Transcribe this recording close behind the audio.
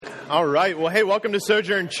All right. Well, hey, welcome to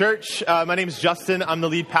Sojourn Church. My name is Justin. I'm the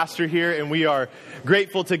lead pastor here, and we are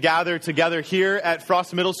grateful to gather together here at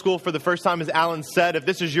Frost Middle School for the first time, as Alan said. If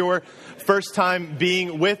this is your first time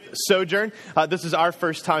being with Sojourn, this is our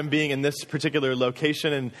first time being in this particular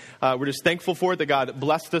location, and we're just thankful for it, that God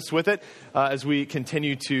blessed us with it as we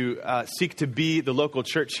continue to seek to be the local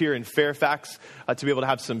church here in Fairfax, to be able to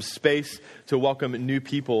have some space to welcome new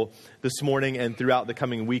people this morning and throughout the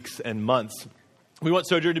coming weeks and months. We want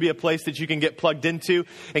Sojourn to be a place that you can get plugged into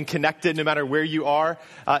and connected no matter where you are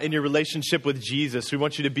in your relationship with Jesus. We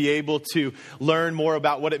want you to be able to learn more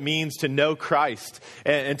about what it means to know Christ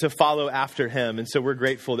and to follow after him. And so we're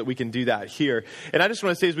grateful that we can do that here. And I just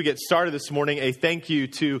want to say, as we get started this morning, a thank you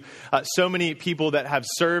to so many people that have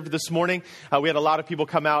served this morning. We had a lot of people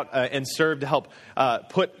come out and serve to help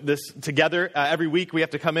put this together. Every week we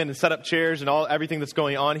have to come in and set up chairs and everything that's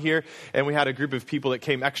going on here. And we had a group of people that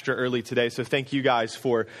came extra early today. So thank you guys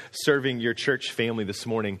for serving your church family this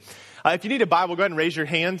morning. If you need a Bible, go ahead and raise your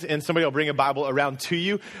hand, and somebody will bring a Bible around to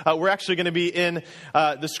you. We're actually going to be in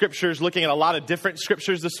the scriptures, looking at a lot of different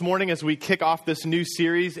scriptures this morning as we kick off this new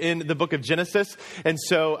series in the book of Genesis. And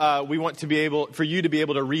so we want to be able, for you to be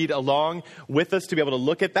able to read along with us, to be able to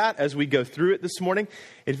look at that as we go through it this morning.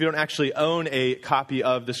 If you don't actually own a copy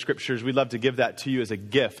of the scriptures, we'd love to give that to you as a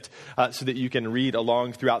gift so that you can read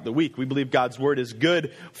along throughout the week. We believe God's word is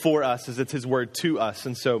good for us as it's his word to us.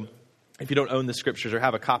 And so if you don't own the scriptures or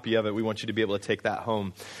have a copy of it, we want you to be able to take that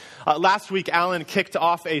home. Last week, Alan kicked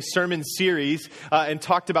off a sermon series and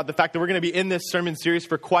talked about the fact that we're going to be in this sermon series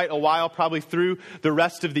for quite a while, probably through the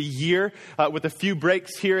rest of the year, with a few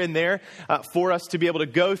breaks here and there for us to be able to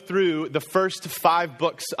go through the first 5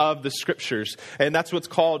 books of the scriptures. And that's what's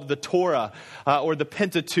called the Torah or the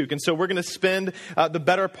Pentateuch. And so we're going to spend the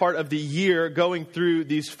better part of the year going through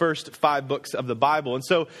these first 5 books of the Bible. And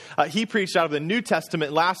so he preached out of the New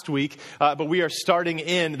Testament last week, but we are starting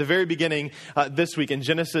in the very beginning this week in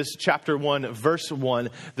Genesis chapter 1, verse 1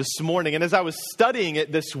 this morning. And as I was studying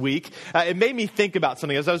it this week, it made me think about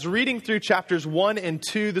something. As I was reading through chapters 1 and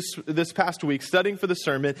 2 this past week, studying for the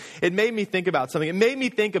sermon, it made me think about something. It made me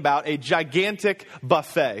think about a gigantic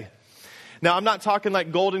buffet. Now, I'm not talking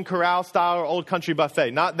like Golden Corral style or Old Country buffet.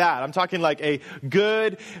 Not that. I'm talking like a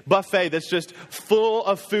good buffet that's just full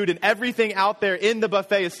of food, and everything out there in the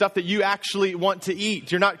buffet is stuff that you actually want to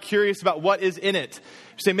eat. You're not curious about what is in it.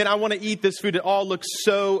 You say, man, I want to eat this food. It all looks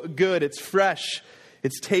so good. It's fresh.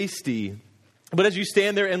 It's tasty. But as you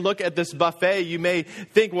stand there and look at this buffet, you may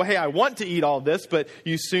think, well, hey, I want to eat all this, but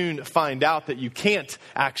you soon find out that you can't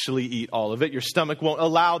actually eat all of it. Your stomach won't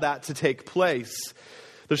allow that to take place.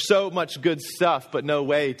 There's so much good stuff, but no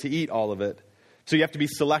way to eat all of it. So you have to be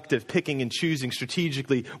selective, picking and choosing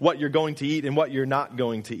strategically what you're going to eat and what you're not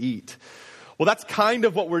going to eat. Well, that's kind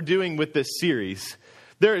of what we're doing with this series.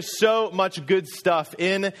 There is so much good stuff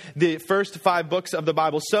in the first 5 books of the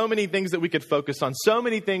Bible. So many things that we could focus on. So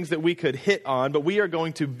many things that we could hit on. But we are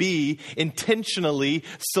going to be intentionally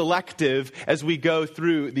selective as we go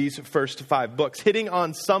through these first 5 books. Hitting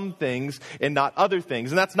on some things and not other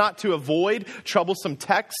things. And that's not to avoid troublesome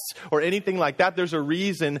texts or anything like that. There's a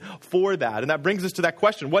reason for that. And that brings us to that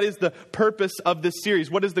question. What is the purpose of this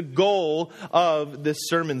series? What is the goal of this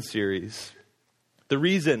sermon series? The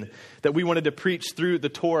reason that we wanted to preach through the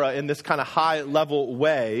Torah in this kind of high-level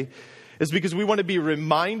way is because we want to be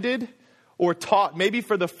reminded or taught, maybe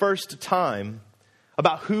for the first time,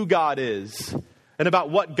 about who God is and about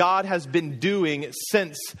what God has been doing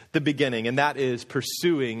since the beginning, and that is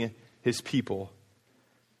pursuing his people.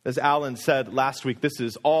 As Alan said last week, this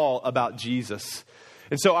is all about Jesus.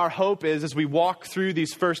 And so our hope is, as we walk through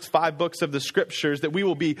these first 5 books of the scriptures, that we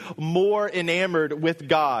will be more enamored with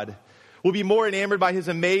God. We'll be more enamored by his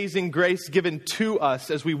amazing grace given to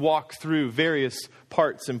us as we walk through various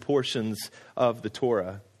parts and portions of the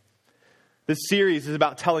Torah. This series is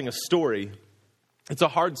about telling a story. It's a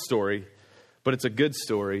hard story, but it's a good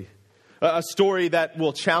story. A story that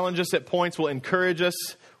will challenge us at points, will encourage us,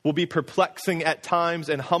 will be perplexing at times,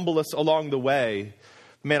 and humble us along the way.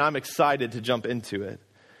 Man, I'm excited to jump into it.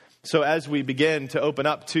 So as we begin to open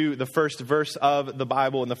up to the first verse of the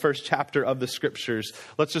Bible and the first chapter of the scriptures,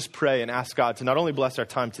 let's just pray and ask God to not only bless our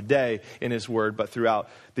time today in his word, but throughout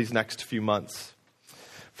these next few months.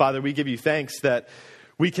 Father, we give you thanks that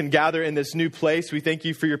we can gather in this new place. We thank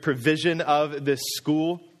you for your provision of this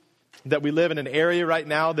school, that we live in an area right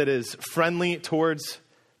now that is friendly towards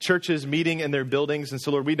churches meeting in their buildings. And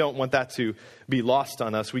so, Lord, we don't want that to be lost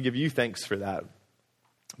on us. We give you thanks for that.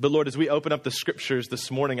 But Lord, as we open up the scriptures this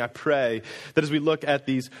morning, I pray that as we look at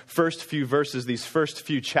these first few verses, these first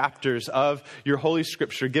few chapters of your holy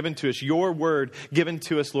scripture given to us, your word given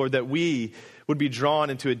to us, Lord, that we would be drawn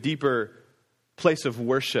into a deeper place of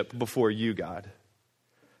worship before you, God.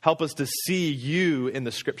 Help us to see you in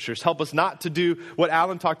the scriptures. Help us not to do what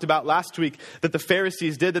Alan talked about last week, that the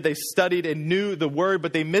Pharisees did, that they studied and knew the word,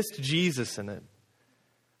 but they missed Jesus in it.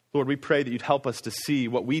 Lord, we pray that you'd help us to see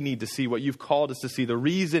what we need to see, what you've called us to see, the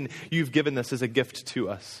reason you've given this as a gift to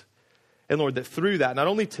us. And Lord, that through that, not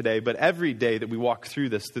only today, but every day that we walk through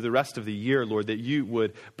this, through the rest of the year, Lord, that you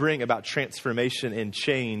would bring about transformation and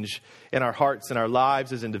change in our hearts and our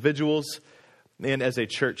lives as individuals and as a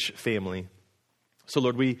church family. So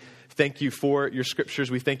Lord, we thank you for your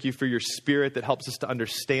scriptures. We thank you for your Spirit that helps us to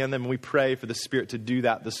understand them. And we pray for the Spirit to do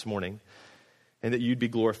that this morning and that you'd be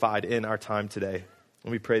glorified in our time today.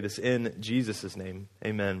 And we pray this in Jesus' name.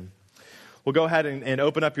 Amen. We'll go ahead and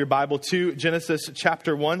open up your Bible to Genesis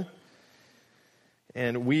chapter 1.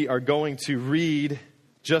 And we are going to read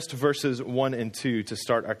just verses 1 and 2 to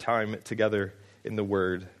start our time together in the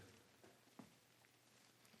Word.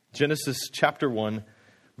 Genesis chapter 1,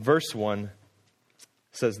 verse 1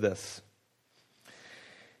 says this.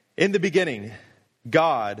 In the beginning,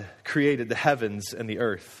 God created the heavens and the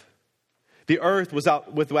earth. The earth was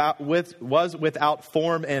without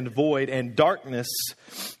form and void, and darkness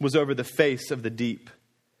was over the face of the deep.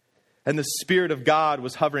 And the Spirit of God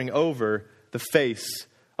was hovering over the face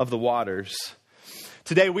of the waters.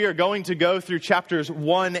 Today we are going to go through chapters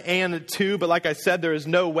 1 and 2, but like I said, there is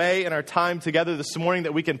no way in our time together this morning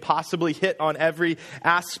that we can possibly hit on every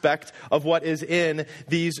aspect of what is in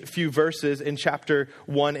these few verses in chapter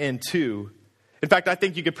 1 and 2. In fact, I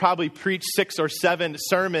think you could probably preach 6 or 7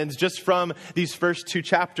 sermons just from these first 2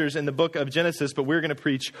 chapters in the book of Genesis, but we're going to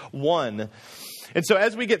preach 1. And so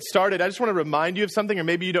as we get started, I just want to remind you of something, or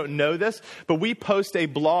maybe you don't know this, but we post a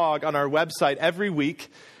blog on our website every week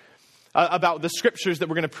about the scriptures that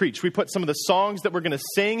we're going to preach. We put some of the songs that we're going to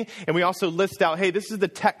sing, and we also list out, hey, this is the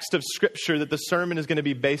text of scripture that the sermon is going to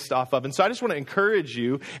be based off of. And so I just want to encourage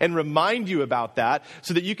you and remind you about that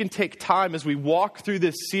so that you can take time as we walk through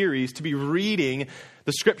this series to be reading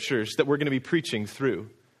the scriptures that we're going to be preaching through.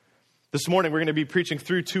 This morning, we're going to be preaching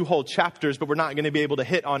through 2 whole chapters, but we're not going to be able to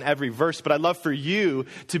hit on every verse. But I'd love for you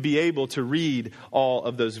to be able to read all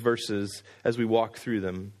of those verses as we walk through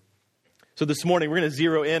them. So this morning, we're going to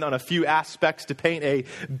zero in on a few aspects to paint a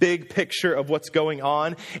big picture of what's going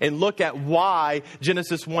on and look at why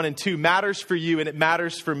Genesis 1 and 2 matters for you and it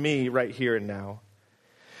matters for me right here and now.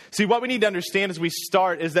 See, what we need to understand as we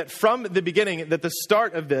start is that from the beginning, that the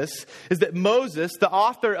start of this is that Moses, the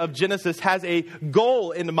author of Genesis, has a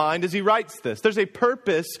goal in mind as he writes this. There's a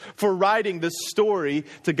purpose for writing this story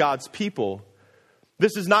to God's people.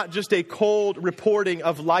 This is not just a cold reporting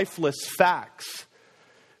of lifeless facts.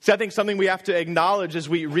 See, I think something we have to acknowledge as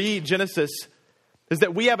we read Genesis is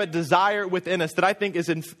that we have a desire within us that I think is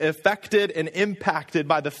affected and impacted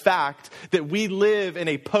by the fact that we live in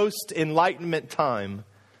a post-enlightenment time.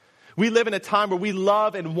 We live in a time where we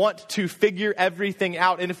love and want to figure everything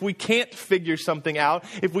out. And if we can't figure something out,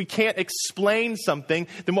 if we can't explain something,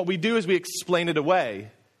 then what we do is we explain it away.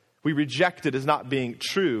 We reject it as not being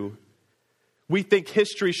true. We think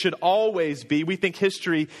history should always be, we think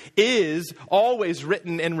history is always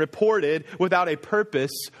written and reported without a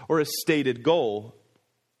purpose or a stated goal.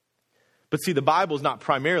 But see, the Bible is not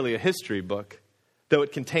primarily a history book, though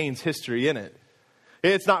it contains history in it.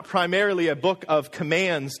 It's not primarily a book of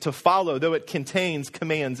commands to follow, though it contains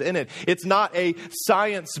commands in it. It's not a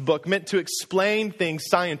science book meant to explain things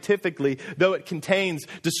scientifically, though it contains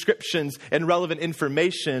descriptions and relevant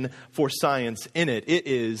information for science in it. It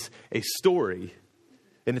is a story,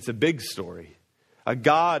 and it's a big story. A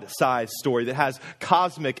God-sized story that has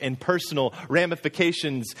cosmic and personal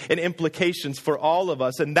ramifications and implications for all of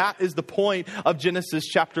us. And that is the point of Genesis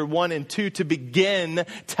chapter 1 and 2, to begin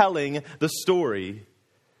telling the story.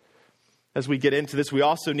 As we get into this, we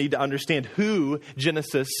also need to understand who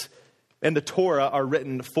Genesis and the Torah are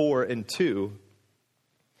written for and to.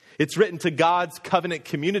 It's written to God's covenant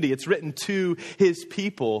community. It's written to his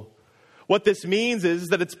people. What this means is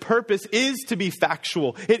that its purpose is to be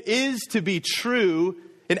factual. It is to be true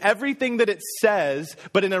in everything that it says,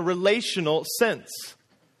 but in a relational sense.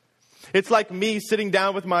 It's like me sitting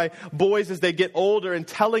down with my boys as they get older and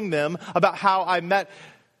telling them about how I met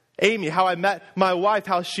Amy, how I met my wife,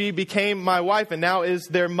 how she became my wife and now is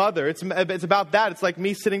their mother. It's about that. It's like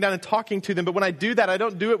me sitting down and talking to them. But when I do that, I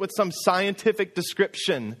don't do it with some scientific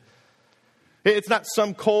description. It's not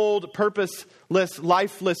some cold, purposeless,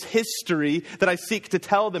 lifeless history that I seek to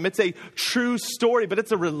tell them. It's a true story, but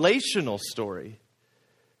it's a relational story.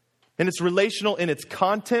 And it's relational in its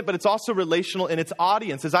content, but it's also relational in its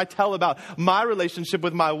audience. As I tell about my relationship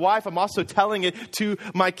with my wife, I'm also telling it to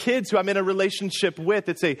my kids who I'm in a relationship with.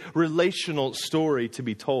 It's a relational story to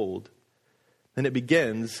be told. And it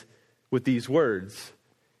begins with these words.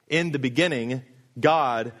 In the beginning,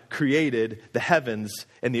 God created the heavens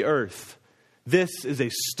and the earth. This is a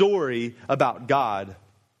story about God,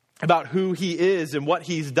 about who he is and what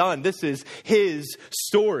he's done. This is his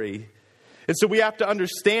story. And so we have to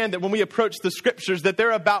understand that when we approach the scriptures, that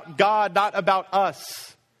they're about God, not about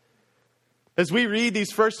us. As we read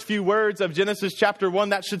these first few words of Genesis chapter 1,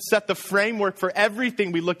 that should set the framework for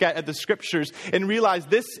everything we look at the scriptures and realize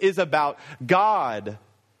this is about God,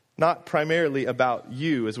 not primarily about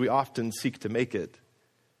you, as we often seek to make it.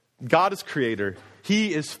 God is creator.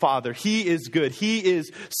 He is Father. He is good. He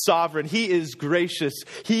is sovereign. He is gracious.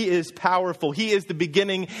 He is powerful. He is the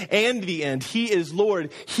beginning and the end. He is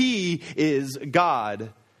Lord. He is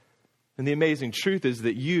God. And the amazing truth is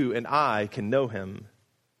that you and I can know him.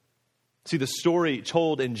 See, the story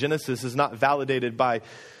told in Genesis is not validated by,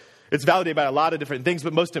 it's validated by a lot of different things,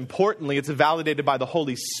 but most importantly, it's validated by the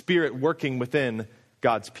Holy Spirit working within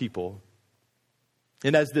God's people.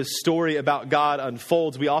 And as this story about God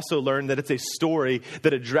unfolds, we also learn that it's a story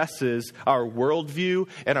that addresses our worldview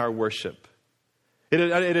and our worship.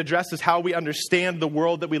 It addresses how we understand the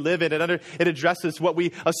world that we live in. It addresses what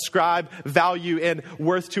we ascribe value and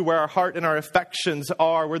worth to, where our heart and our affections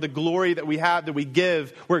are, where the glory that we have, that we give,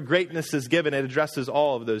 where greatness is given. It addresses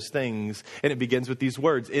all of those things. And it begins with these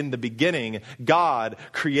words. In the beginning, God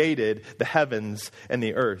created the heavens and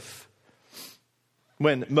the earth.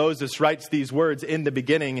 When Moses writes these words, in the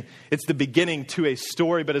beginning, it's the beginning to a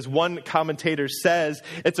story. But as one commentator says,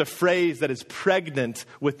 it's a phrase that is pregnant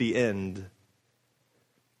with the end.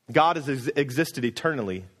 God has existed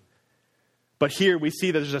eternally. But here we see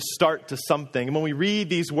that there's a start to something. And when we read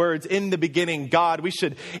these words, in the beginning, God, we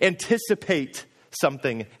should anticipate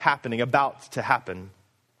something happening, about to happen.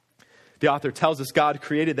 The author tells us God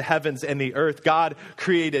created the heavens and the earth. God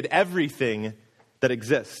created everything that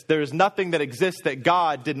exists. There is nothing that exists that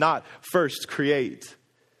God did not first create.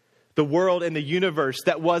 The world and the universe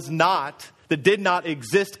that did not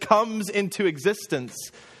exist, comes into existence.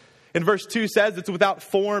 And verse 2 says it's without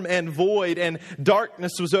form and void, and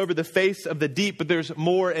darkness was over the face of the deep, but there's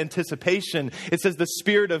more anticipation. It says the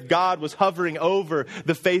Spirit of God was hovering over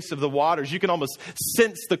the face of the waters. You can almost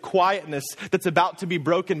sense the quietness that's about to be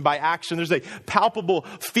broken by action. There's a palpable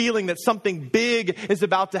feeling that something big is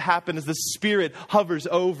about to happen as the Spirit hovers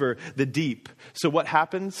over the deep. So what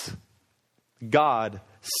happens? God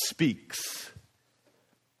speaks.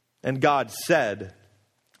 And God said,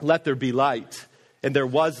 "Let there be light." And there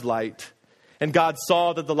was light. And God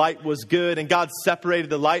saw that the light was good. And God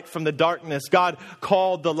separated the light from the darkness. God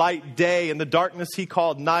called the light day, and the darkness he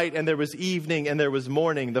called night. And there was evening and there was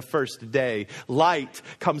morning the first day. Light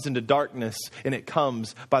comes into darkness, and it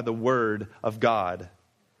comes by the word of God.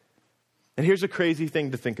 And here's a crazy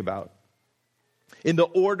thing to think about. In the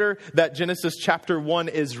order that Genesis chapter 1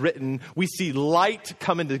 is written, we see light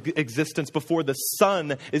come into existence before the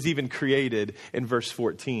sun is even created in verse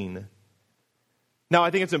 14. Now, I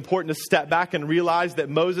think it's important to step back and realize that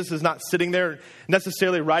Moses is not sitting there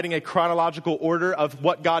necessarily writing a chronological order of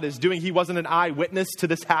what God is doing. He wasn't an eyewitness to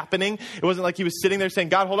this happening. It wasn't like he was sitting there saying,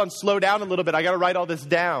 God, hold on, slow down a little bit. I got to write all this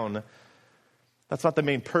down. That's not the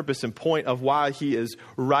main purpose and point of why he is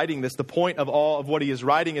writing this. The point of all of what he is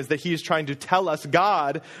writing is that he is trying to tell us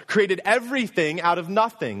God created everything out of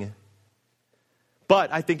nothing. But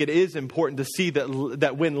I think it is important to see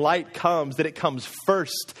that when light comes, that it comes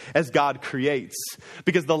first as God creates.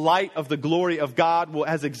 Because the light of the glory of God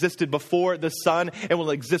has existed before the sun and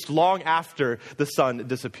will exist long after the sun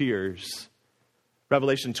disappears.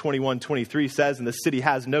 Revelation 21:23 says, and the city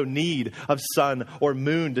has no need of sun or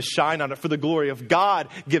moon to shine on it, for the glory of God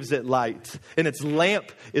gives it light, and its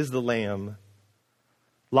lamp is the Lamb.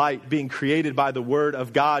 Light being created by the word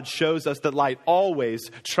of God shows us that light always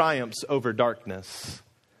triumphs over darkness.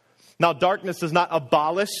 Now, darkness is not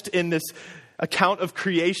abolished in this account of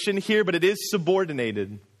creation here, but it is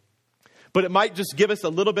subordinated. But it might just give us a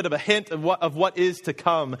little bit of a hint of what is to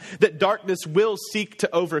come, that darkness will seek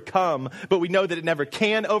to overcome, but we know that it never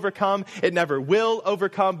can overcome, it never will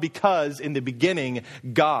overcome, because in the beginning,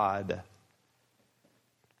 God.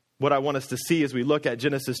 What I want us to see as we look at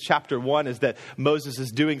Genesis chapter 1 is that Moses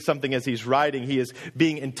is doing something as he's writing. He is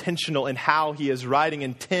being intentional in how he is writing.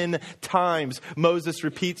 And 10 times Moses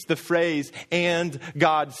repeats the phrase, and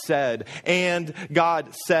God said, and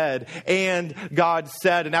God said, and God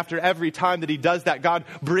said. And after every time that he does that, God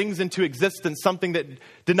brings into existence something that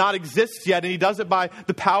did not exist yet. And he does it by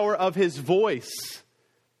the power of his voice.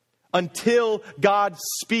 Until God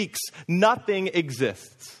speaks, nothing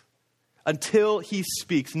exists. Until he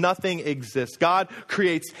speaks, nothing exists. God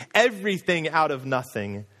creates everything out of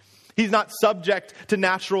nothing. He's not subject to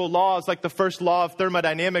natural laws like the first law of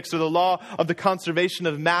thermodynamics or the law of the conservation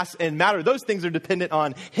of mass and matter. Those things are dependent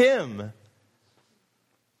on him.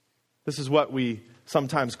 This is what we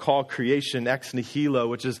sometimes call creation ex nihilo,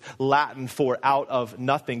 which is Latin for out of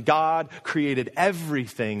nothing. God created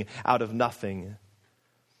everything out of nothing.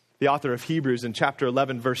 The author of Hebrews in chapter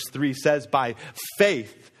 11, verse 3 says, by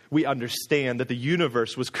faith we understand that the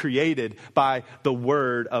universe was created by the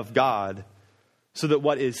word of God, so that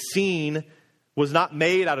what is seen was not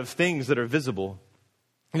made out of things that are visible.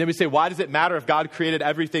 And then we say, why does it matter if God created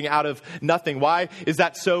everything out of nothing? Why is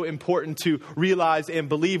that so important to realize and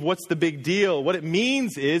believe? What's the big deal? What it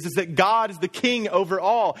means is that God is the king over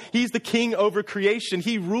all. He's the king over creation.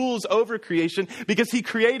 He rules over creation because he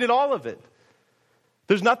created all of it.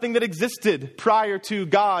 There's nothing that existed prior to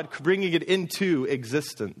God bringing it into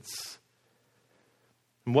existence.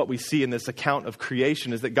 And what we see in this account of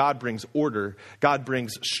creation is that God brings order. God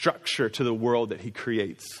brings structure to the world that he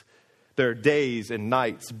creates. There are days and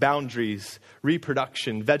nights, boundaries,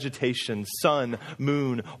 reproduction, vegetation, sun,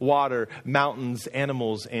 moon, water, mountains,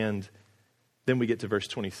 animals, and then we get to verse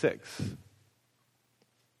 26.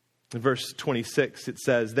 In verse 26, it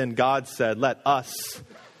says, then God said, let us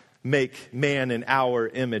make man in our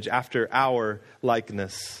image, after our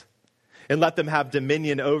likeness. And let them have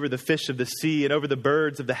dominion over the fish of the sea and over the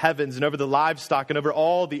birds of the heavens and over the livestock and over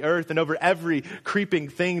all the earth and over every creeping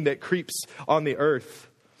thing that creeps on the earth.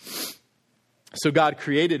 So God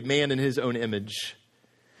created man in his own image.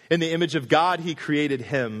 In the image of God, he created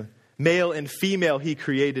him. Male and female, he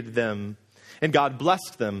created them. And God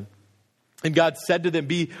blessed them. And God said to them,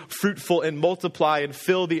 be fruitful and multiply and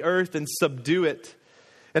fill the earth and subdue it.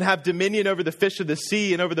 And have dominion over the fish of the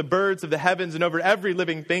sea and over the birds of the heavens and over every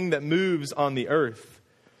living thing that moves on the earth.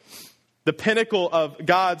 The pinnacle of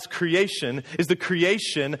God's creation is the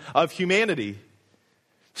creation of humanity.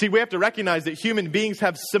 See, we have to recognize that human beings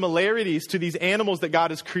have similarities to these animals that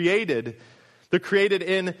God has created. They're created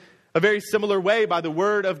in a very similar way by the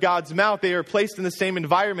word of God's mouth. They are placed in the same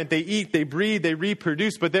environment. They eat, they breathe, they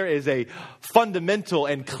reproduce, but there is a fundamental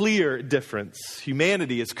and clear difference.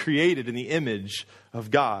 Humanity is created in the image of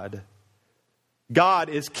God. God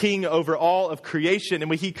is king over all of creation, and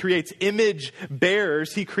when he creates image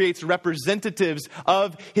bearers, he creates representatives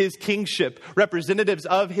of his kingship, representatives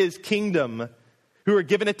of his kingdom, who are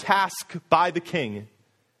given a task by the king.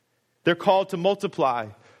 They're called to multiply,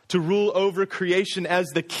 to rule over creation as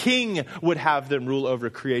the king would have them rule over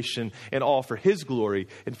creation, and all for his glory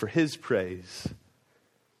and for his praise.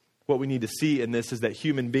 What we need to see in this is that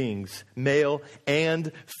human beings, male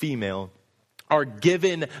and female, are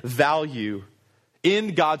given value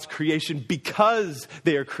in God's creation because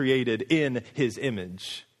they are created in his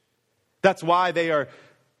image. That's why they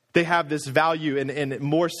have this value, and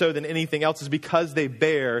more so than anything else is because they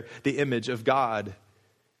bear the image of God.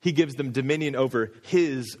 He gives them dominion over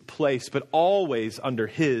his place, but always under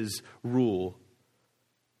his rule.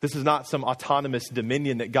 This is not some autonomous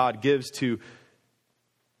dominion that God gives to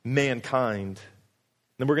mankind.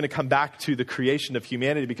 And we're going to come back to the creation of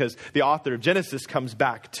humanity because the author of Genesis comes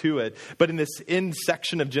back to it. But in this end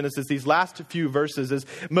section of Genesis, these last few verses, as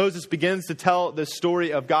Moses begins to tell the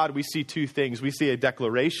story of God, we see two things. We see a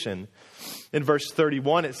declaration. In verse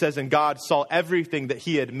 31, it says, and God saw everything that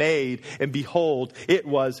he had made, and behold, it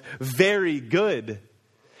was very good.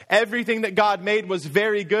 Everything that God made was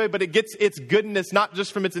very good, but it gets its goodness not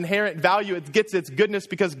just from its inherent value, it gets its goodness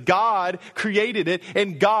because God created it,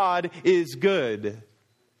 and God is good.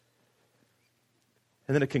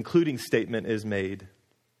 And then a concluding statement is made.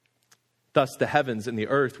 Thus the heavens and the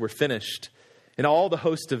earth were finished, and all the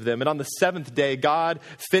host of them. And on the seventh day, God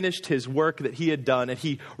finished his work that he had done, and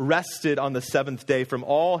he rested on the seventh day from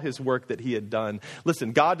all his work that he had done.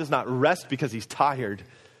 Listen, God does not rest because he's tired.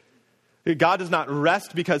 God does not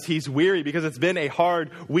rest because he's weary, because it's been a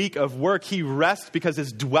hard week of work. He rests because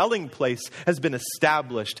his dwelling place has been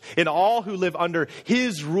established. And all who live under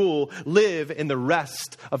his rule live in the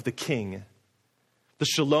rest of the king. The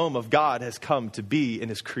shalom of God has come to be in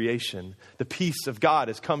his creation. The peace of God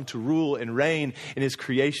has come to rule and reign in his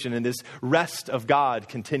creation. And this rest of God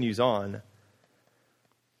continues on.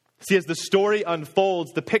 See, as the story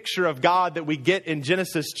unfolds, the picture of God that we get in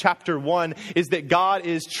Genesis chapter 1 is that God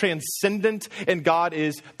is transcendent and God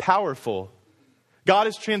is powerful. God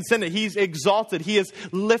is transcendent. He's exalted. He is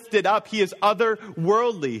lifted up. He is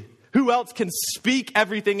otherworldly. Who else can speak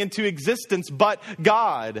everything into existence but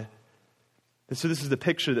God? And so this is the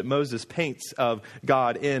picture that Moses paints of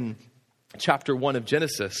God in chapter 1 of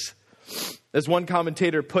Genesis. As one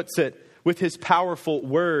commentator puts it, with his powerful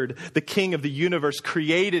word, the King of the universe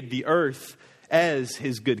created the earth as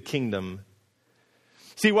his good kingdom.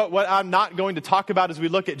 See, what I'm not going to talk about as we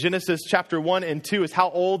look at Genesis chapter 1 and 2 is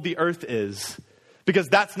how old the earth is, because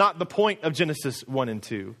that's not the point of Genesis 1 and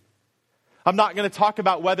 2. I'm not going to talk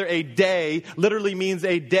about whether a day literally means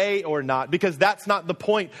a day or not, because that's not the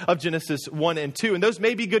point of Genesis 1 and 2. And those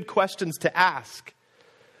may be good questions to ask,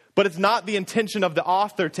 but it's not the intention of the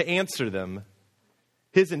author to answer them.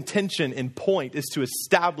 His intention and point is to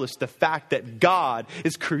establish the fact that God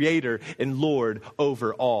is creator and Lord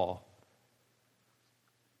over all.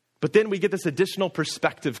 But then we get this additional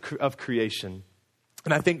perspective of creation.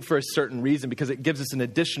 And I think for a certain reason, because it gives us an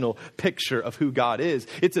additional picture of who God is.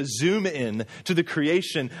 It's a zoom in to the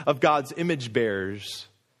creation of God's image bearers.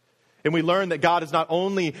 And we learn that God is not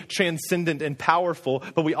only transcendent and powerful,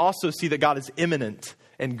 but we also see that God is immanent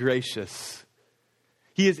and gracious.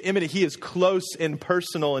 He is immanent, he is close and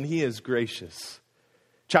personal, and he is gracious.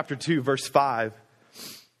 Chapter 2, verse 5.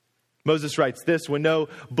 Moses writes this, when no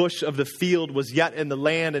bush of the field was yet in the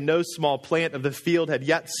land, and no small plant of the field had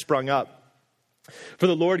yet sprung up. For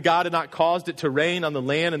the Lord God had not caused it to rain on the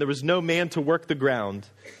land, and there was no man to work the ground.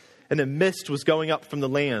 And a mist was going up from the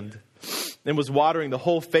land, and was watering the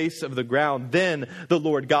whole face of the ground. Then the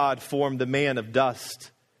Lord God formed the man of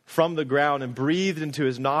dust from the ground, and breathed into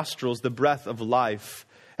his nostrils the breath of life,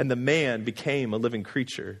 and the man became a living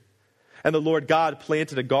creature. And the Lord God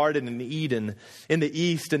planted a garden in Eden in the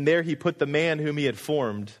east, and there he put the man whom he had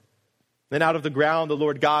formed. Then out of the ground the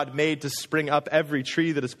Lord God made to spring up every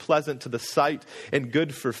tree that is pleasant to the sight and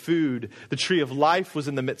good for food. The tree of life was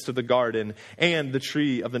in the midst of the garden, and the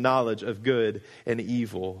tree of the knowledge of good and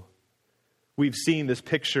evil. We've seen this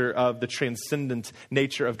picture of the transcendent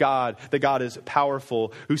nature of God, that God is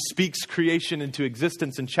powerful, who speaks creation into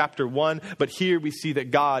existence in chapter 1. But here we see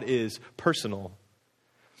that God is personal.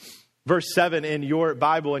 Verse 7 in your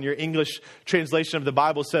Bible, in your English translation of the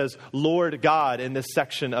Bible, says Lord God in this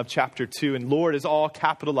section of chapter 2. And Lord is all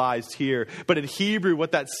capitalized here. But in Hebrew,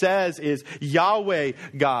 what that says is Yahweh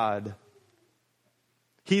God.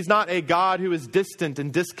 He's not a God who is distant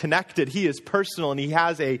and disconnected. He is personal, and he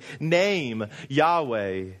has a name,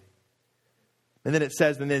 Yahweh. And then it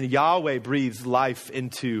says, and then Yahweh breathes life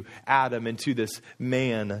into Adam, into this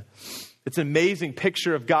man. It's an amazing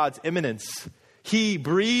picture of God's immanence. He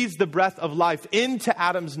breathes the breath of life into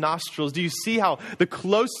Adam's nostrils. Do you see how the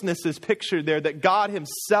closeness is pictured there? That God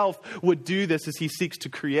himself would do this as he seeks to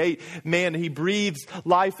create man. He breathes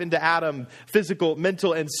life into Adam, physical,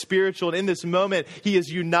 mental, and spiritual. And in this moment, he is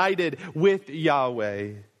united with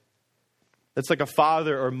Yahweh. It's like a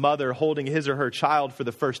father or mother holding his or her child for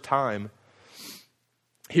the first time.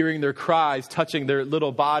 Hearing their cries, touching their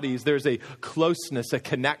little bodies, there's a closeness, a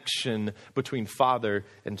connection between father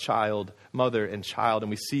and child, mother and child. And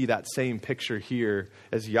we see that same picture here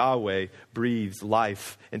as Yahweh breathes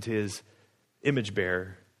life into his image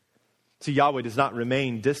bearer. See, Yahweh does not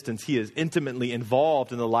remain distant. He is intimately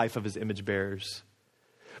involved in the life of his image bearers.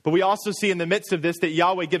 But we also see in the midst of this that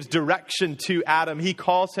Yahweh gives direction to Adam. He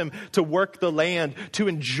calls him to work the land, to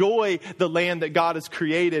enjoy the land that God has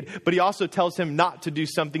created. But he also tells him not to do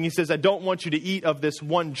something. He says, I don't want you to eat of this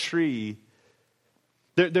one tree.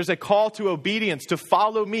 There's a call to obedience, to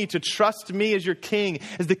follow me, to trust me as your king,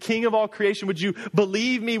 as the king of all creation. Would you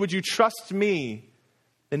believe me? Would you trust me?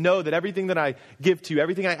 And know that everything that I give to you,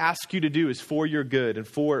 everything I ask you to do is for your good and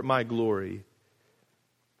for my glory.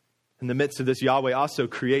 In the midst of this, Yahweh also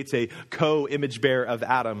creates a co-image bearer of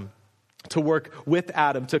Adam to work with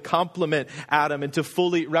Adam, to complement Adam, and to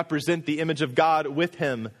fully represent the image of God with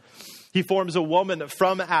him. He forms a woman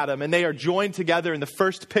from Adam, and they are joined together in the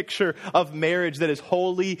first picture of marriage that is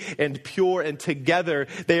holy and pure, and together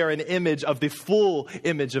they are an image of the full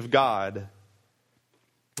image of God.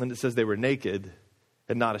 And it says they were naked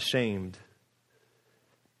and not ashamed.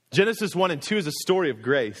 Genesis 1 and 2 is a story of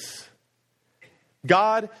grace.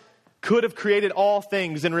 God could have created all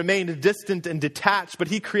things and remained distant and detached, but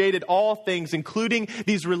he created all things, including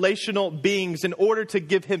these relational beings, in order to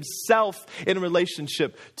give himself in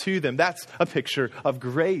relationship to them. That's a picture of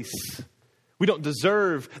grace. We don't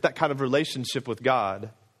deserve that kind of relationship with God.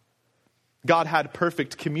 God had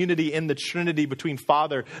perfect community in the Trinity between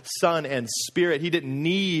Father, Son, and Spirit. He didn't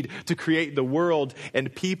need to create the world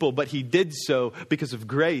and people, but he did so because of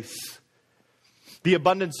grace. The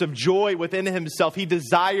abundance of joy within himself, he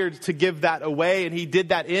desired to give that away, and he did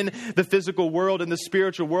that in the physical world, in the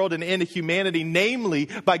spiritual world, and in humanity, namely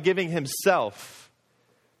by giving himself.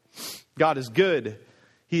 God is good.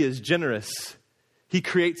 He is generous. He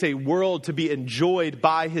creates a world to be enjoyed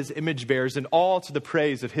by his image bearers, and all to the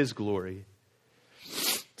praise of his glory.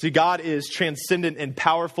 See, God is transcendent and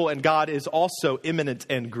powerful, and God is also immanent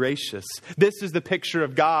and gracious. This is the picture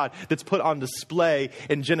of God that's put on display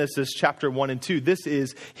in Genesis chapter 1 and 2. This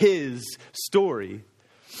is his story.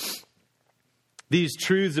 These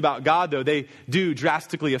truths about God, though, they do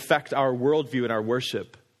drastically affect our worldview and our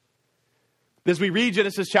worship. As we read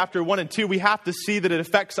Genesis chapter 1 and 2, we have to see that it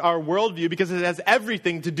affects our worldview because it has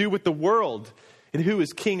everything to do with the world and who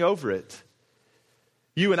is king over it.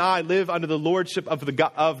 You and I live under the lordship of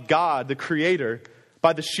God, the Creator,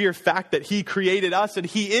 by the sheer fact that he created us and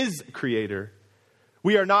he is Creator.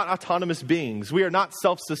 We are not autonomous beings. We are not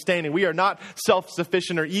self-sustaining. We are not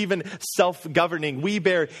self-sufficient or even self-governing. We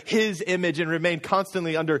bear his image and remain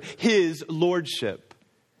constantly under his lordship.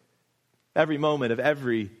 Every moment of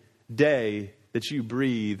every day that you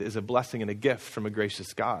breathe is a blessing and a gift from a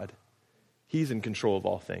gracious God. He's in control of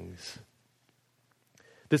all things.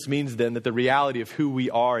 This means then that the reality of who we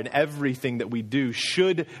are and everything that we do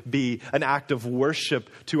should be an act of worship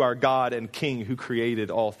to our God and King who created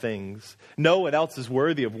all things. No one else is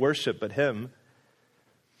worthy of worship but him.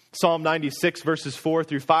 Psalm 96 verses 4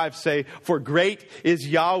 through 5 say, "For great is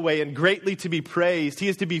Yahweh and greatly to be praised. He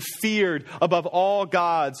is to be feared above all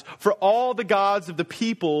gods. For all the gods of the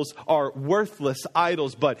peoples are worthless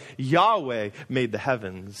idols, but Yahweh made the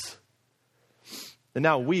heavens." And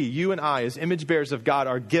now we, you and I, as image bearers of God,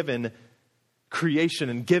 are given creation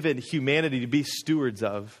and given humanity to be stewards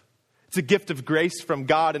of. It's a gift of grace from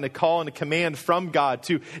God and a call and a command from God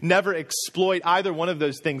to never exploit either one of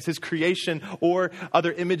those things, his creation or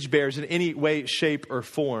other image bearers in any way, shape, or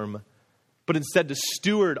form, but instead to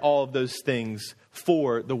steward all of those things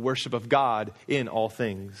for the worship of God in all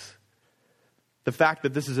things. The fact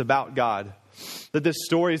that this is about God, that this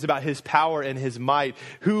story is about his power and his might,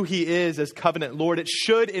 who he is as covenant Lord, it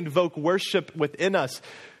should invoke worship within us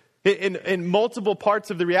in multiple parts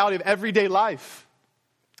of the reality of everyday life.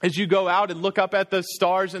 As you go out and look up at the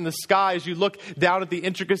stars in the sky, as you look down at the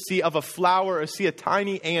intricacy of a flower or see a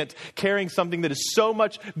tiny ant carrying something that is so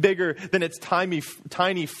much bigger than its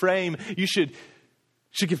tiny frame, you should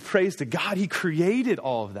give praise to God. He created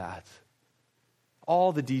all of that.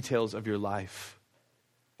 All the details of your life.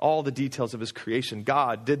 All the details of his creation.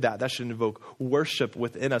 God did that. That should invoke worship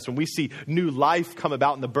within us. When we see new life come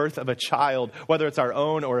about in the birth of a child, whether it's our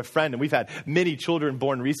own or a friend, and we've had many children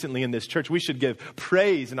born recently in this church, we should give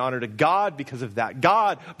praise and honor to God because of that.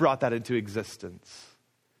 God brought that into existence.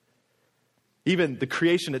 Even the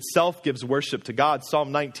creation itself gives worship to God.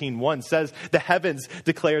 Psalm 19:1 says, "The heavens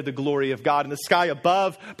declare the glory of God, and the sky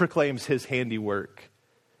above proclaims his handiwork."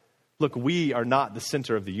 Look, we are not the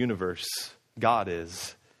center of the universe. God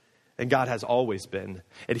is. And God has always been.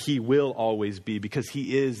 And he will always be because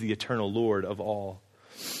he is the eternal Lord of all.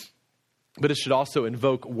 But it should also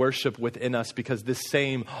invoke worship within us because this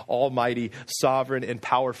same almighty, sovereign, and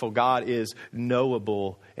powerful God is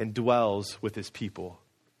knowable and dwells with his people.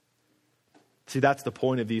 See, that's the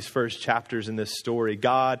point of these first chapters in this story.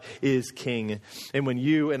 God is king. And when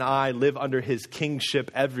you and I live under his kingship,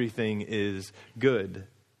 everything is good.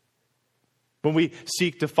 When we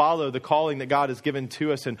seek to follow the calling that God has given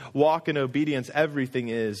to us and walk in obedience, everything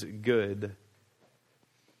is good.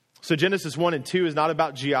 So Genesis 1 and 2 is not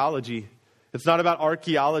about geology. It's not about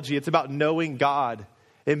archaeology. It's about knowing God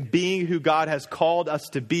and being who God has called us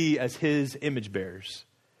to be as his image bearers.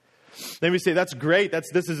 Then we say, that's great.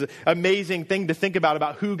 This is an amazing thing to think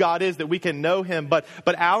about who God is, that we can know him. But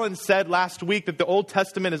Alan said last week that the Old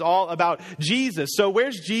Testament is all about Jesus. So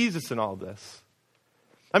where's Jesus in all this?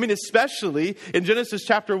 I mean, especially in Genesis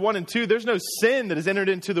chapter 1 and 2, there's no sin that has entered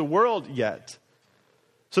into the world yet.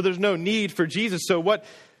 So there's no need for Jesus. So where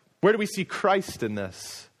do we see Christ in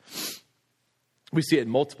this? We see it in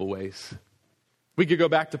multiple ways. We could go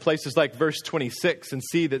back to places like verse 26 and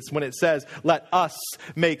see that when it says, "Let us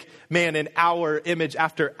make man in our image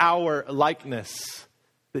after our likeness,"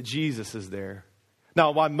 that Jesus is there.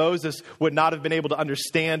 Now, while Moses would not have been able to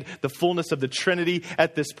understand the fullness of the Trinity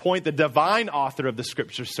at this point, the divine author of the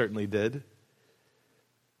Scripture certainly did.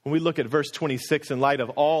 When we look at verse 26 in light of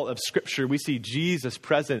all of Scripture, we see Jesus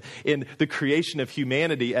present in the creation of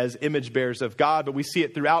humanity as image bearers of God, but we see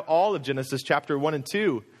it throughout all of Genesis chapter 1 and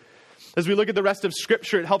 2. As we look at the rest of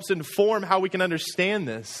Scripture, it helps inform how we can understand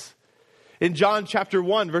this. In John chapter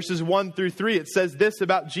 1, verses 1 through 3, it says this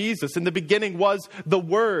about Jesus. "In the beginning was the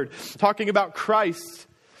Word," talking about Christ.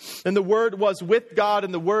 "And the Word was with God,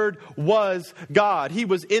 and the Word was God. He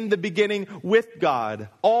was in the beginning with God.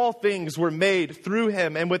 All things were made through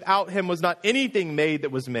him, and without him was not anything made that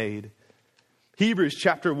was made." Hebrews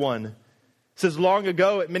chapter 1 says, "Long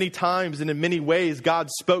ago, at many times and in many ways, God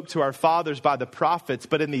spoke to our fathers by the prophets,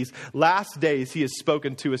 but in these last days he has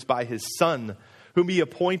spoken to us by his Son, whom he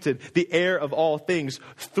appointed the heir of all things,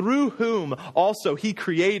 through whom also he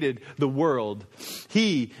created the world.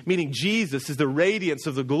 He, meaning Jesus, is the radiance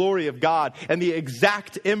of the glory of God and the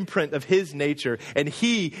exact imprint of his nature. And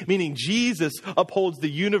he, meaning Jesus, upholds the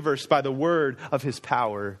universe by the word of his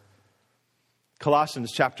power.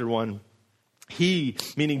 Colossians chapter 1. He,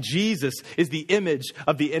 meaning Jesus, is the image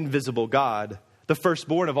of the invisible God, the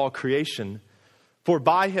firstborn of all creation. For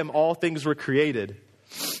by him all things were created,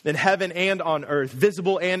 in heaven and on earth,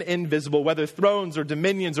 visible and invisible, whether thrones or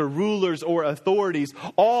dominions or rulers or authorities,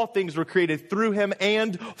 all things were created through him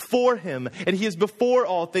and for him. And he is before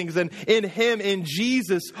all things, and in him, in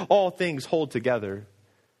Jesus, all things hold together.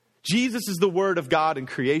 Jesus is the word of God in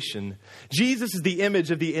creation. Jesus is the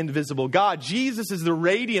image of the invisible God. Jesus is the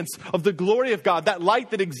radiance of the glory of God, that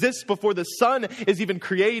light that exists before the sun is even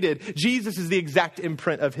created. Jesus is the exact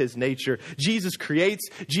imprint of his nature. Jesus creates,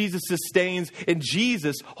 Jesus sustains, and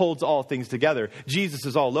Jesus holds all things together. Jesus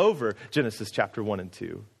is all over Genesis chapter 1 and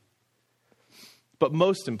 2. But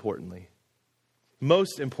most importantly,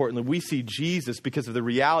 we see Jesus because of the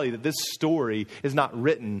reality that this story is not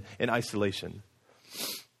written in isolation.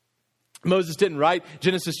 Moses didn't write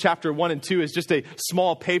Genesis chapter 1 and 2 as just a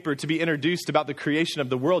small paper to be introduced about the creation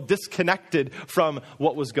of the world, disconnected from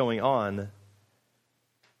what was going on.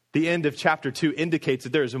 The end of chapter 2 indicates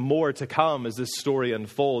that there is more to come as this story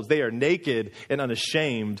unfolds. They are naked and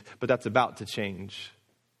unashamed, but that's about to change.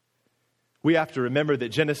 We have to remember that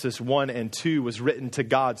Genesis 1 and 2 was written to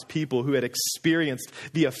God's people who had experienced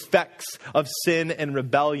the effects of sin and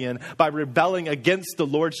rebellion by rebelling against the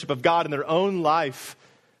lordship of God in their own life,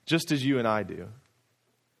 just as you and I do.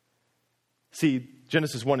 See,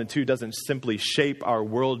 Genesis 1 and 2 doesn't simply shape our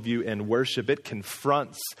worldview and worship. It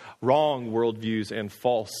confronts wrong worldviews and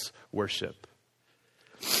false worship.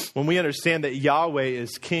 When we understand that Yahweh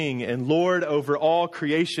is King and Lord over all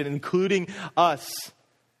creation, including us,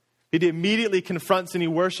 it immediately confronts any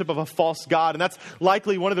worship of a false god. And that's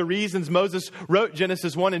likely one of the reasons Moses wrote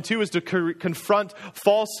Genesis 1 and 2 is to confront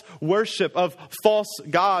false worship of false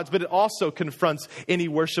gods. But it also confronts any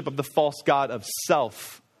worship of the false god of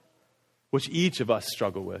self, which each of us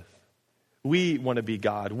struggle with. We want to be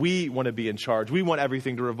God. We want to be in charge. We want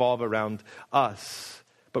everything to revolve around us.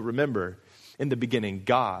 But remember, in the beginning,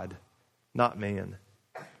 God, not man.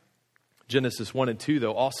 Genesis 1 and 2,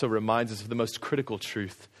 though, also reminds us of the most critical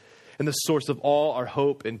truth and the source of all our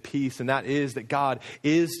hope and peace, and that is that God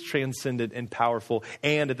is transcendent and powerful,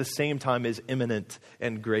 and at the same time is immanent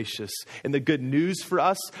and gracious. And the good news for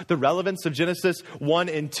us, the relevance of Genesis 1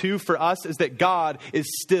 and 2 for us, is that God is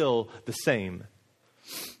still the same.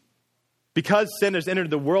 Because sin has entered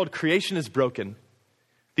the world, creation is broken.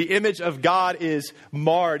 The image of God is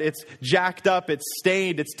marred, it's jacked up, it's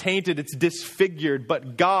stained, it's tainted, it's disfigured,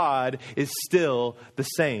 but God is still the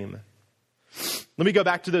same. Let me go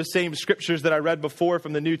back to those same scriptures that I read before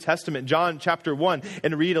from the New Testament, John chapter 1,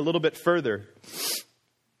 and read a little bit further.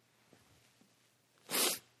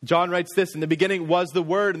 John writes this, "In the beginning was the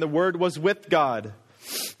Word, and the Word was with God.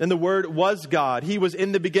 And the Word was God. He was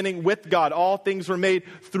in the beginning with God. All things were made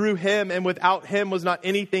through him, and without him was not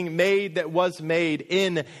anything made that was made.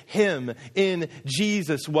 In him, in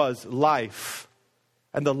Jesus, was life.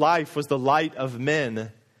 And the life was the light of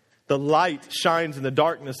men. The light shines in the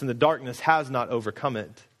darkness, and the darkness has not overcome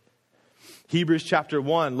it." Hebrews chapter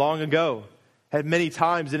 1, long ago, had many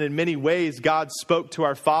times and in many ways God spoke to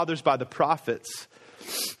our fathers by the prophets.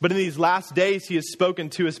 But in these last days he has spoken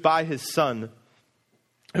to us by his Son,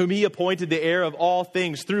 whom he appointed the heir of all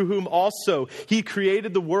things, through whom also he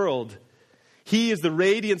created the world. He is the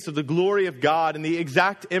radiance of the glory of God and the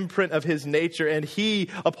exact imprint of his nature, and he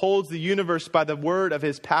upholds the universe by the word of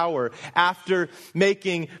his power. After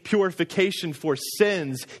making purification for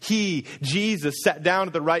sins, he, Jesus, sat down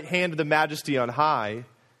at the right hand of the Majesty on high.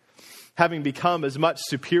 Having become as much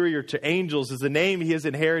superior to angels as the name he has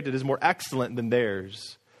inherited is more excellent than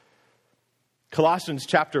theirs. Colossians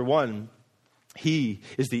chapter 1. He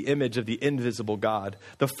is the image of the invisible God,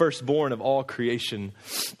 the firstborn of all creation.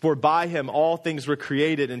 For by him all things were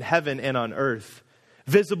created in heaven and on earth,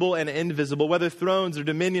 visible and invisible, whether thrones or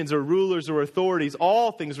dominions or rulers or authorities.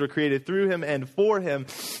 All things were created through him and for him.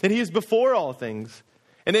 And he is before all things.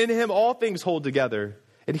 And in him all things hold together.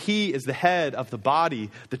 And he is the head of the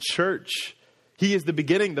body, the church. He is the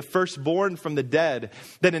beginning, the firstborn from the dead,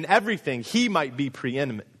 that in everything he might be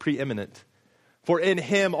preeminent. For in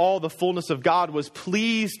him all the fullness of God was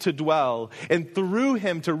pleased to dwell, and through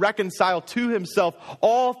him to reconcile to himself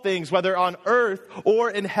all things, whether on earth or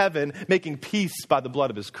in heaven, making peace by the blood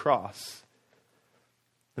of his cross.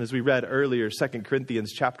 And as we read earlier, 2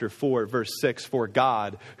 Corinthians chapter 4, verse 6, for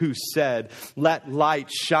God, who said, let light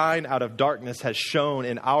shine out of darkness, has shone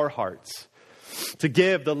in our hearts to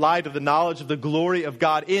give the light of the knowledge of the glory of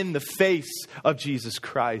God in the face of Jesus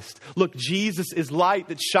Christ. Look, Jesus is light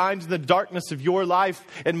that shines in the darkness of your life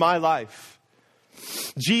and my life.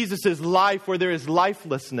 Jesus is life where there is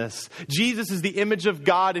lifelessness. Jesus is the image of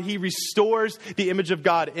God, and he restores the image of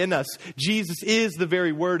God in us. Jesus is the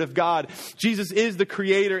very word of God. Jesus is the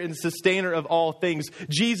creator and sustainer of all things.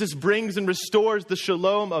 Jesus brings and restores the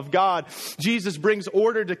shalom of God. Jesus brings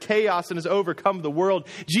order to chaos and has overcome the world.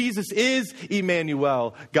 Jesus is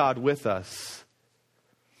Emmanuel, God with us.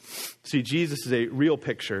 See, Jesus is a real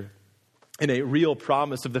picture and a real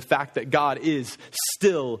promise of the fact that God is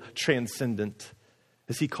still transcendent.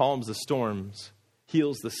 As he calms the storms,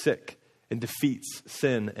 heals the sick, and defeats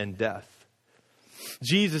sin and death.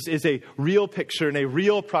 Jesus is a real picture and a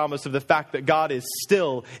real promise of the fact that God is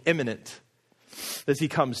still imminent. As he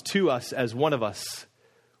comes to us as one of us,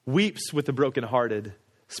 weeps with the brokenhearted,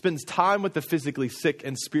 spends time with the physically sick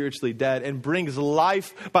and spiritually dead, and brings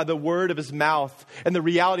life by the word of his mouth and the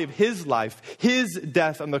reality of his life, his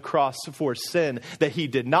death on the cross for sin that he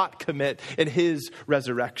did not commit, and his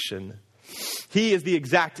resurrection. He is the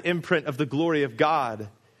exact imprint of the glory of God.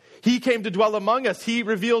 He came to dwell among us. He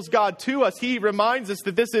reveals God to us. He reminds us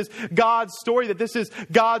that this is God's story, that this is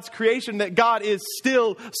God's creation, that God is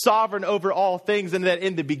still sovereign over all things, and that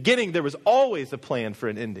in the beginning there was always a plan for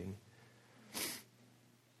an ending.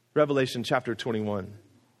 Revelation chapter 21.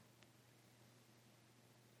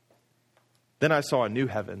 Then I saw a new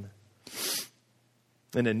heaven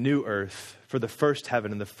and a new earth, for the first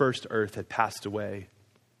heaven and the first earth had passed away,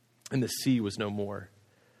 and the sea was no more.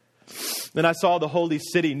 Then I saw the holy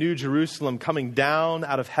city, New Jerusalem, coming down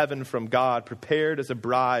out of heaven from God, prepared as a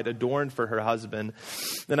bride adorned for her husband.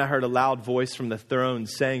 Then I heard a loud voice from the throne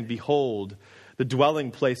saying, behold, the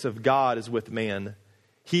dwelling place of God is with man.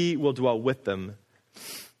 He will dwell with them,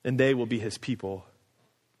 and they will be his people.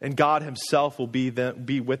 And God himself will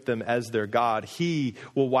be with them as their God. He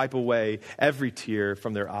will wipe away every tear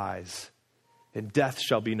from their eyes, and death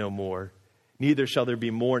shall be no more. Neither shall there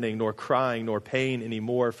be mourning, nor crying, nor pain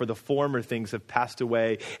anymore, for the former things have passed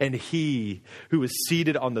away. And he who is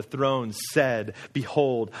seated on the throne said,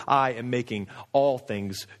 behold, I am making all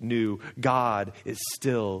things new. God is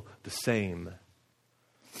still the same.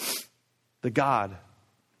 The God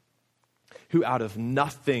who out of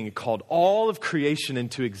nothing called all of creation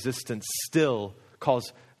into existence still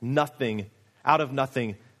calls nothing, out of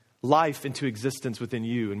nothing, life into existence within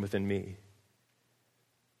you and within me.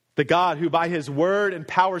 The God who by his word and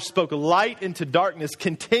power spoke light into darkness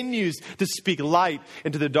continues to speak light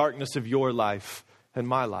into the darkness of your life and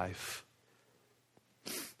my life.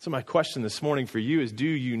 So my question this morning for you is, do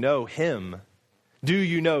you know him? Do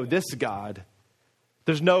you know this God?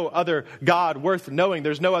 There's no other God worth knowing.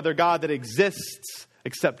 There's no other God that exists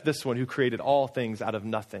except this one who created all things out of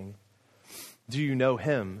nothing. Do you know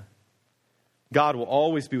him? God will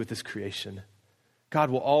always be with his creation. God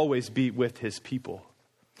will always be with his people.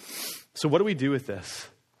 So what do we do with this?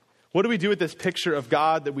 What do we do with this picture of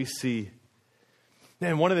God that we see?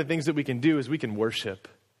 And one of the things that we can do is we can worship.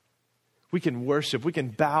 We can worship. We can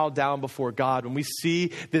bow down before God when we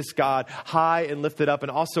see this God high and lifted up,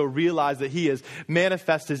 and also realize that he has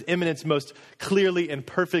manifest his immanence most clearly and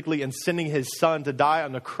perfectly in sending his son to die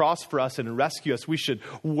on the cross for us and rescue us. We should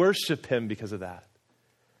worship him because of that.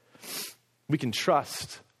 We can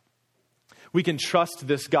trust. We can trust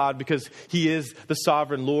this God because he is the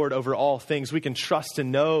sovereign Lord over all things. We can trust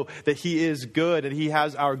and know that he is good and he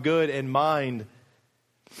has our good in mind.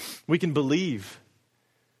 We can believe.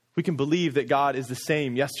 We can believe that God is the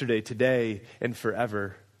same yesterday, today, and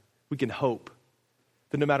forever. We can hope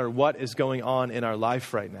that no matter what is going on in our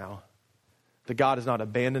life right now, that God has not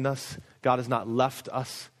abandoned us. God has not left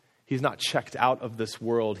us. He's not checked out of this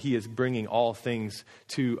world. He is bringing all things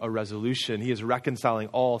to a resolution. He is reconciling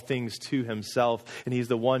all things to himself. And he's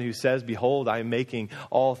the one who says, behold, I am making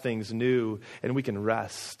all things new. And we can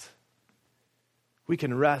rest. We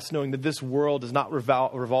can rest knowing that this world does not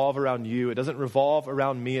revolve around you. It doesn't revolve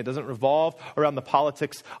around me. It doesn't revolve around the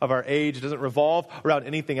politics of our age. It doesn't revolve around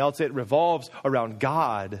anything else. It revolves around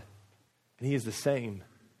God. And he is the same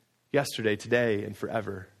yesterday, today, and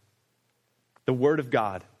forever. The Word of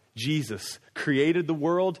God, Jesus, created the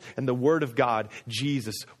world, and the Word of God,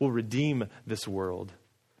 Jesus, will redeem this world.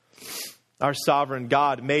 Our sovereign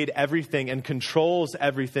God made everything and controls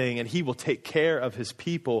everything, and he will take care of his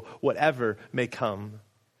people, whatever may come.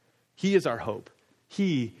 He is our hope.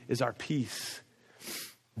 He is our peace.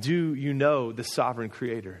 Do you know the sovereign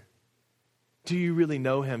creator? Do you really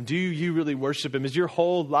know him? Do you really worship him? Is your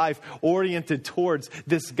whole life oriented towards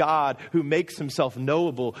this God who makes himself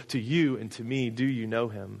knowable to you and to me? Do you know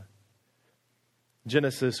him?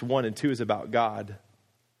 Genesis 1 and 2 is about God.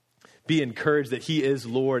 Be encouraged that he is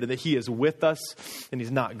Lord and that he is with us and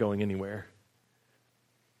he's not going anywhere.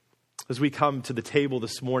 As we come to the table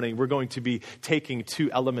this morning, we're going to be taking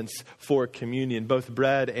two elements for communion, both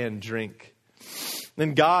bread and drink.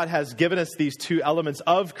 And God has given us these two elements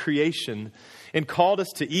of creation and called us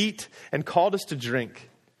to eat and called us to drink,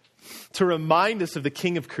 to remind us of the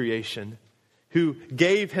King of creation who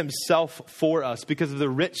gave himself for us because of the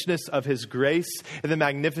richness of his grace and the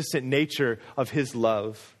magnificent nature of his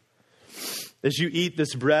love. As you eat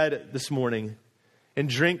this bread this morning and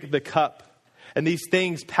drink the cup, and these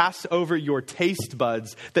things pass over your taste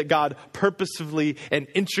buds that God purposefully and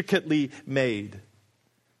intricately made,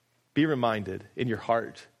 be reminded in your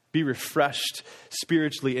heart, be refreshed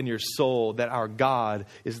spiritually in your soul that our God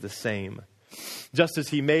is the same. Just as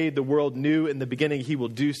he made the world new in the beginning, he will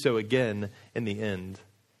do so again in the end.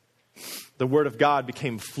 The word of God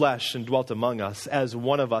became flesh and dwelt among us as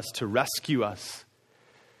one of us to rescue us.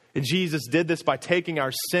 And Jesus did this by taking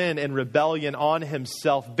our sin and rebellion on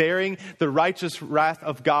himself, bearing the righteous wrath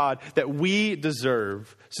of God that we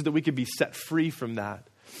deserve so that we could be set free from that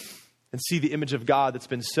and see the image of God that's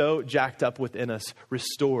been so jacked up within us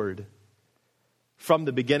restored. From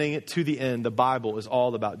the beginning to the end, the Bible is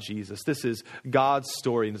all about Jesus. This is God's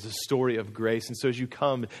story, and it's a story of grace. And so as you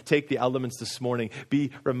come, take the elements this morning,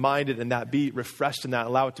 be reminded in that, be refreshed in that,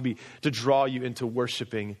 allow it to draw you into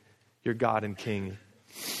worshiping your God and King.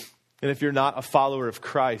 And if you're not a follower of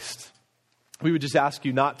Christ, we would just ask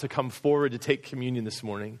you not to come forward to take communion this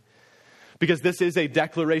morning, because this is a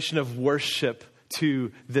declaration of worship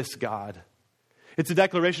to this God. It's a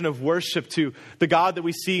declaration of worship to the God that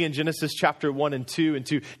we see in Genesis chapter 1 and 2, and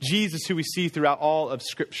to Jesus who we see throughout all of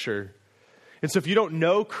Scripture. And so if you don't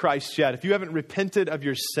know Christ yet, if you haven't repented of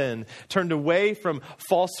your sin, turned away from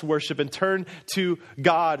false worship and turned to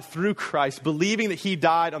God through Christ, believing that he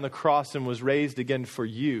died on the cross and was raised again for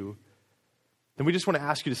you, then we just want to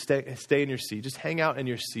ask you to stay in your seat. Just hang out in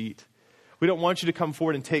your seat. We don't want you to come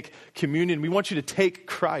forward and take communion. We want you to take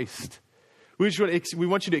Christ. We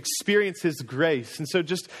want you to experience his grace. And so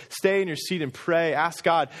just stay in your seat and pray. Ask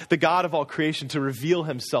God, the God of all creation, to reveal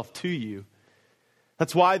himself to you.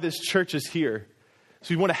 That's why this church is here.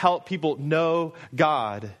 So we want to help people know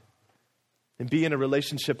God and be in a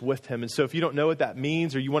relationship with him. And so if you don't know what that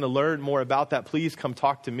means or you want to learn more about that, please come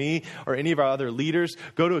talk to me or any of our other leaders.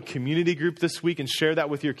 Go to a community group this week and share that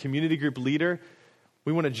with your community group leader.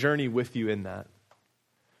 We want to journey with you in that.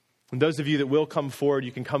 And those of you that will come forward,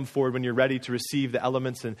 you can come forward when you're ready to receive the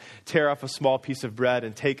elements and tear off a small piece of bread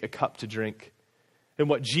and take a cup to drink. And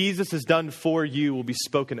what Jesus has done for you will be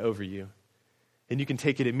spoken over you. And you can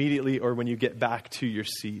take it immediately or when you get back to your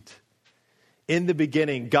seat. In the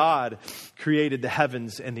beginning, God created the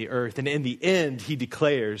heavens and the earth. And in the end, he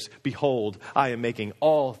declares, behold, I am making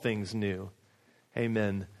all things new.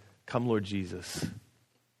 Amen. Come, Lord Jesus.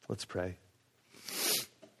 Let's pray.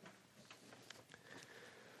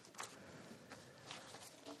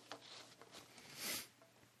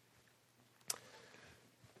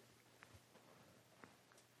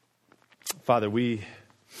 Father, we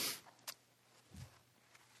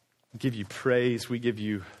give you praise. We give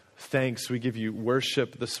you thanks. We give you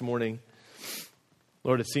worship this morning.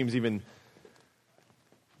 Lord, it seems even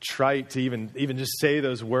trite to even just say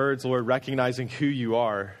those words, Lord, recognizing who you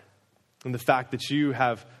are and the fact that you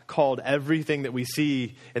have called everything that we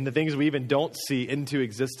see and the things we even don't see into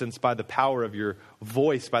existence by the power of your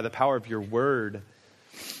voice, by the power of your word.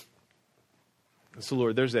 So,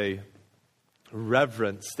 Lord, there's a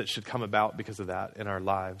reverence that should come about because of that in our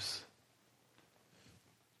lives.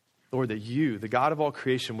 Lord, that you, the God of all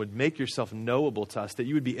creation, would make yourself knowable to us, that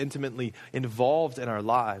you would be intimately involved in our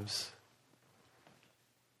lives,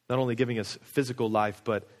 not only giving us physical life,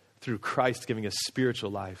 but through Christ giving us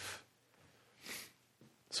spiritual life.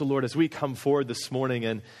 So, Lord, as we come forward this morning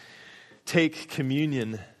and take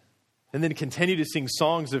communion and then continue to sing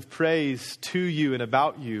songs of praise to you and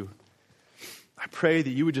about you, I pray that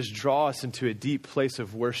you would just draw us into a deep place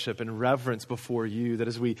of worship and reverence before you, that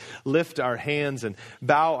as we lift our hands and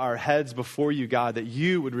bow our heads before you, God, that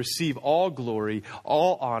you would receive all glory,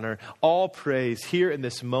 all honor, all praise here in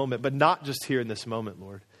this moment, but not just here in this moment,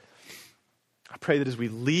 Lord. I pray that as we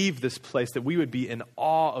leave this place, that we would be in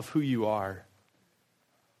awe of who you are.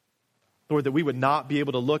 Lord, that we would not be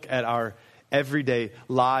able to look at our everyday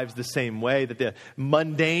lives the same way, that the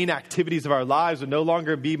mundane activities of our lives would no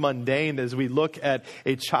longer be mundane as we look at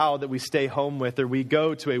a child that we stay home with, or we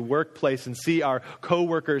go to a workplace and see our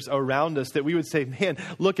coworkers around us, that we would say, man,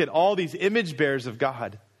 look at all these image bearers of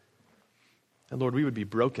God. And Lord, we would be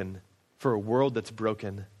broken for a world that's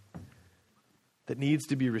broken, that needs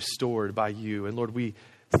to be restored by you. And Lord, we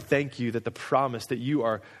thank you that the promise that you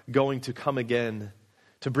are going to come again,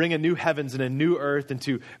 to bring a new heavens and a new earth, and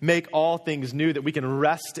to make all things new, that we can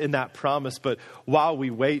rest in that promise. But while we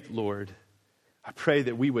wait, Lord, I pray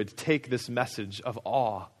that we would take this message of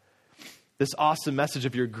awe, this awesome message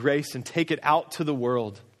of your grace, and take it out to the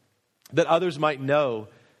world, that others might know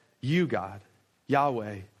you, God,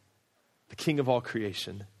 Yahweh, the King of all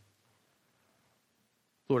creation.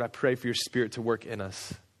 Lord, I pray for your Spirit to work in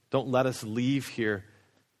us. Don't let us leave here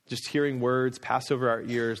just hearing words pass over our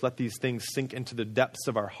ears. Let these things sink into the depths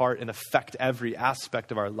of our heart and affect every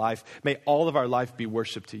aspect of our life. May all of our life be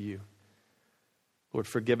worship to you. Lord,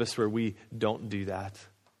 forgive us where we don't do that.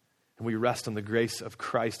 And we rest on the grace of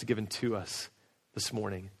Christ given to us this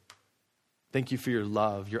morning. Thank you for your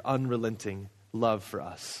love, your unrelenting love for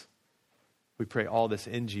us. We pray all this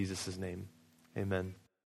in Jesus' name. Amen.